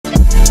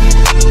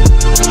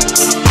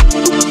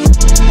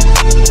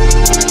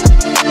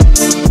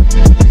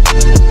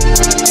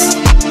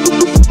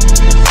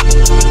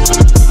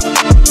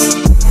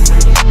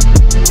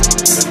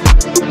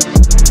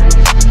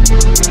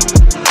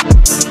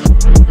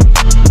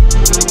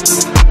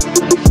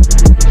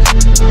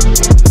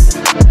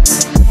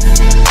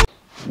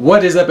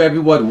What is up,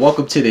 everyone?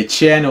 Welcome to the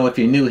channel. If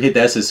you're new, hit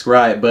that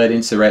subscribe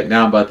button. So right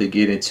now I'm about to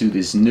get into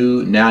this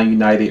new Now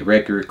United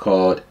record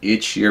called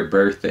It's Your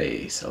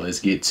Birthday. So let's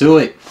get to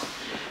it.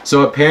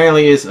 So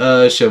apparently it's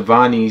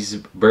Shivani's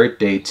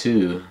birthday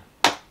too.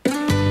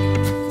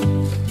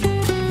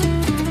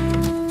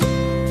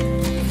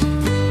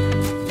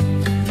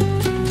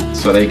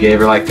 So they gave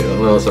her like a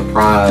little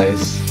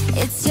surprise.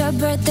 It's your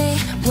birthday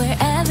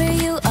wherever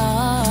you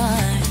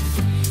are.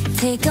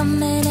 Take a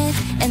minute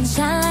and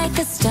shine like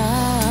a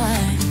star.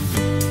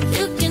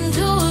 You can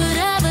do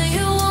whatever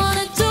you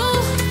wanna do.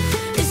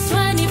 It's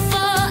 24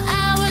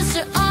 hours,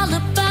 they're all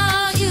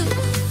about you.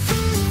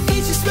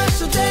 It's a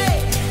special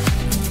day.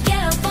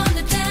 Get up on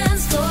the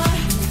dance floor.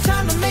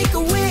 Time to make a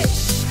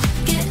wish.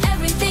 Get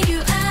everything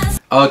you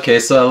ask. Okay,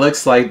 so it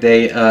looks like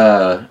they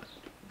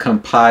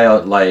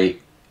compiled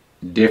like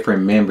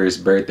different members'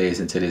 birthdays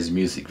into this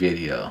music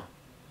video.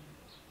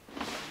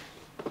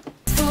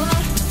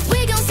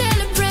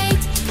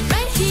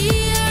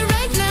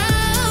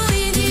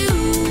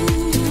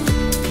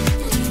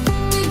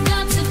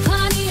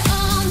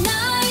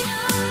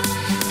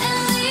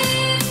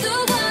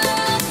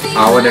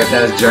 I wonder if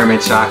that's German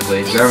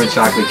chocolate. German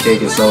chocolate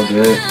cake is so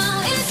good.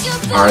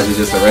 Or is it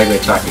just a regular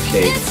chocolate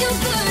cake?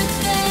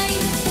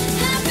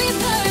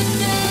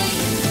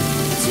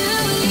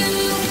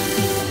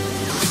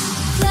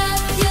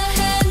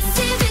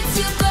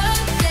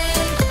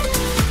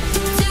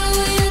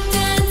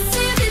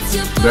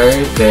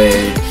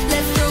 Birthday.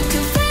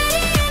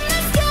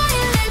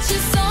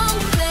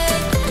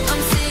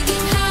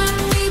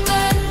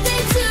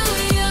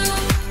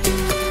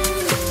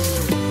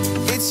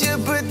 It's your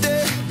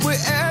birthday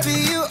wherever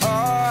you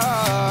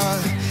are.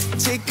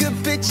 Take a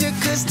picture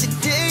cause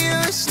today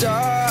you're a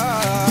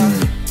star.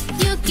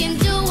 You can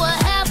do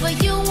whatever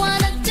you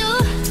wanna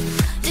do.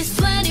 These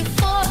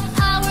 24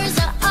 hours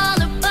are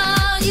all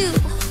about you.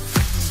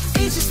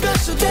 It's a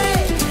special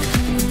day.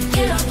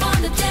 Get up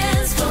on the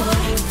dance floor.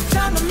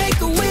 Time to make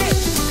a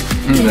wish.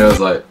 It was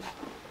like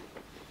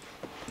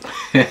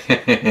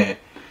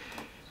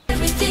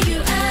Everything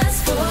you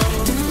ask for.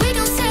 We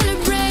gon'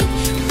 celebrate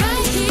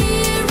right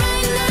here,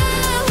 right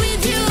now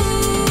with you.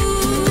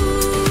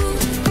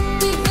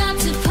 We got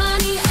to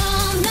party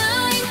all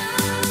night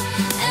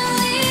and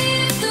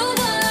leave the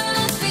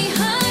world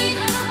behind.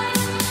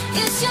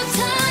 It's your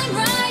time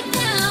right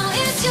now.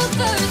 It's your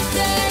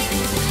birthday.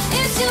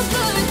 It's your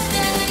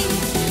birthday.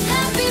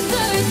 Happy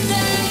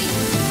birthday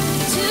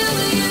to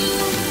you.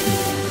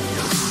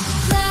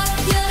 Clap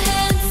your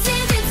hands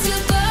if it's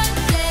your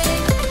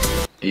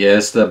birthday. yeah,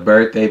 it's the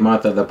birthday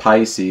month of the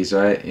Pisces,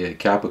 right? Yeah,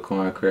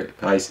 Capricorn, correct?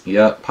 Pisces.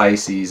 Yep,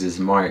 Pisces is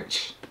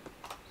March.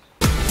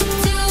 Do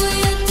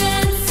your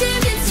dance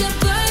if it's your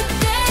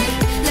birthday.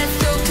 Let's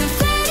throw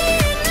confetti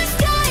in the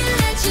sky and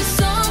let your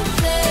song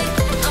play.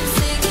 I'm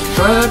singing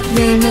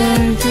happy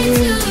birthday to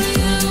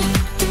you.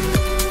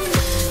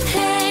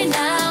 Hey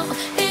now,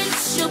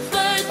 it's your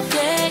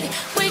birthday.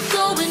 We're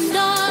going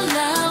all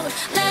out.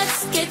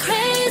 Let's get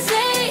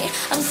crazy.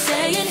 I'm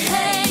saying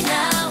hey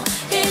now,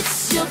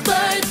 it's your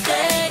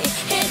birthday.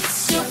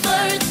 It's your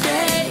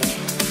birthday.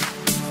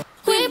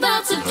 We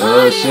about to party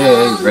Oh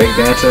shit, break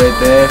dancer right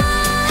there.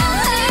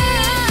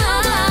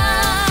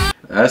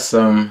 That's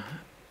some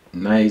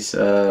nice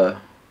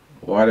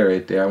water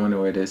right there. I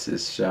wonder where this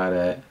is shot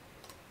at.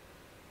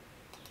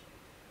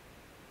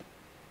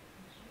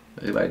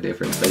 Look like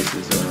different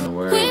places around the We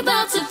world.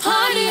 about to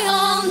party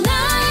all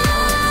night.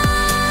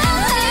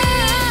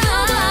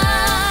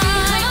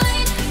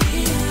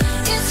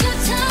 It's your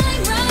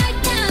time right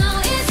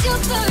now. It's your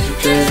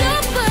birthday.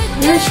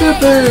 It's your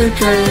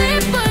birthday.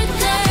 Happy birthday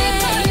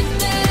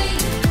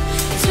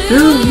To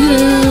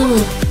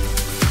you.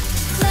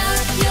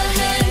 Clap your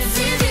hands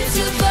if it's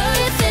your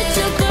birthday. It's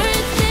your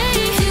birthday.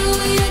 Do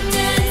your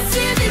dance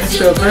if it's It's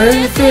your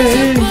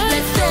birthday.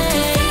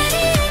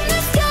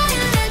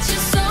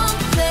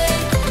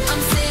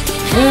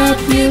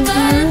 Happy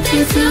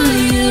birthday to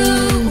you.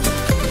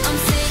 I'm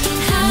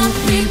singing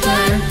happy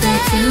birthday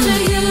to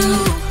you.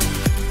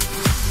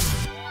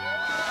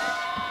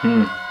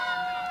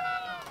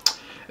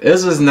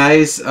 This was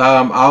nice.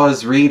 I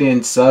was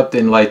reading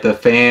something like the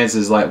fans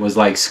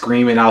was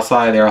screaming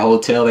outside their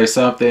hotel or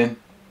something.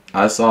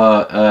 I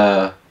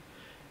saw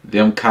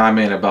them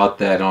comment about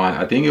that on,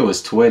 I think it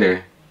was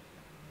Twitter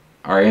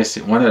or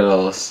Insta, one of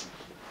those.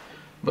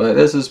 But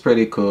this is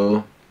pretty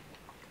cool.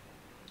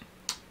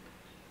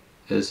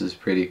 This is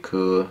pretty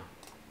cool.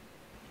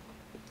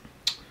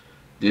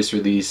 This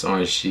release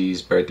on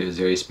She's birthday is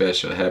very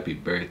special. Happy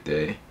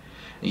birthday.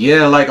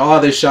 Yeah, like all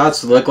the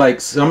shots look like,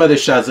 some of the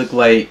shots look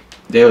like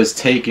they was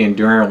taken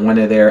during one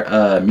of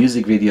their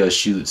music video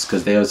shoots,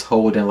 because they was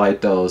holding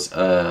like those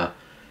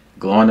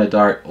glow in the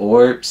dark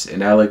orbs,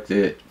 and that looked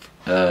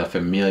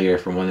familiar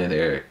from one of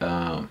their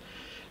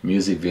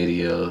music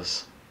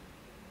videos.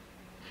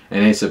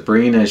 And then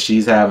Sabrina,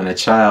 she's having a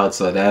child,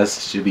 so that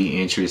should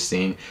be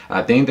interesting.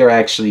 I think they're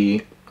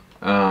actually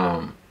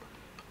on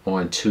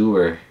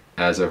tour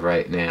as of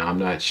right now. I'm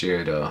not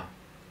sure though.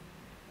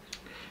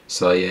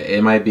 So yeah,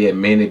 it might be a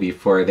minute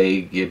before they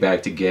get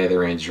back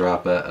together and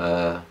drop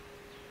a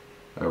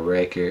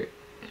record.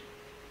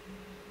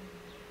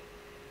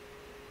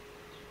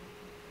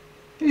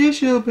 It's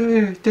your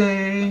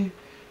birthday,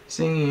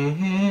 singing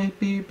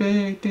happy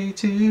birthday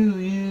to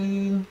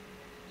you.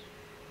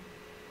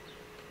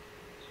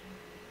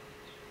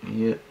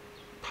 Yep,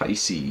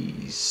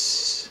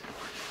 Pisces.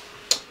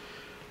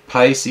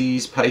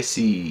 Pisces,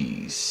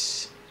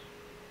 Pisces.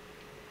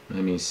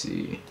 Let me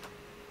see.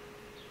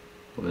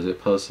 Was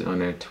it posted on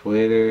their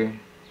Twitter?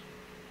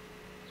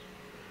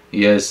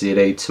 Yes, see,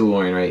 they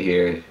touring right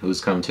here.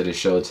 Who's coming to the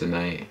show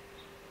tonight?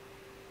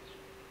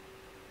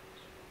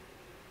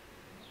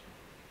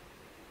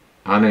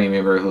 I don't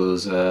remember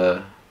who's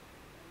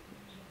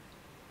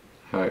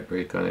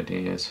Heartbreak on the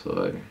Dance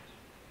Floor.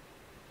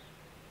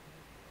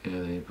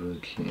 LA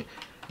Bootcamp.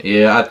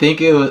 Yeah, I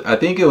think it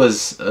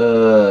was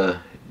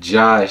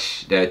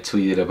Josh that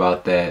tweeted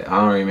about that.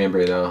 I don't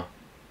remember though.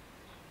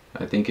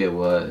 I think it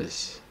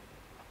was.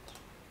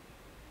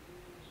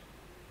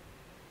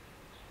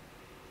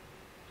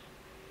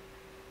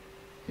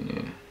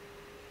 Yeah.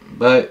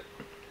 But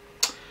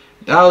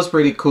that was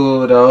pretty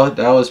cool though.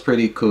 That was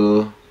pretty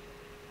cool.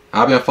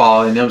 I've been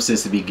following them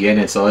since the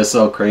beginning, so it's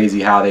so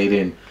crazy how they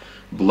didn't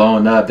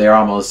blown up. They're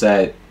almost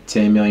at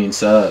 10 million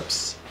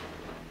subs.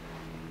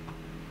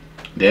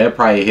 They'll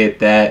probably hit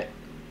that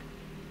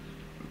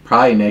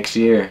probably next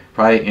year.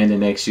 Probably end of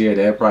next year.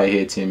 They'll probably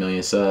hit 10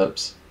 million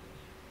subs.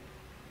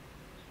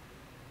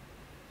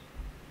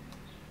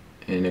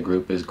 And the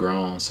group has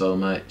grown so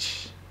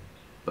much.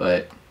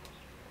 But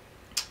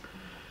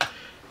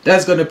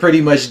that's going to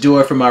pretty much do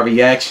it for my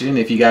reaction.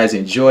 If you guys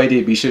enjoyed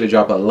it, be sure to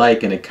drop a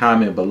like and a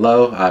comment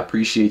below. I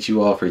appreciate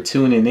you all for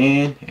tuning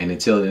in. And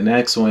until the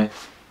next one,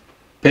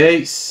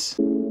 peace.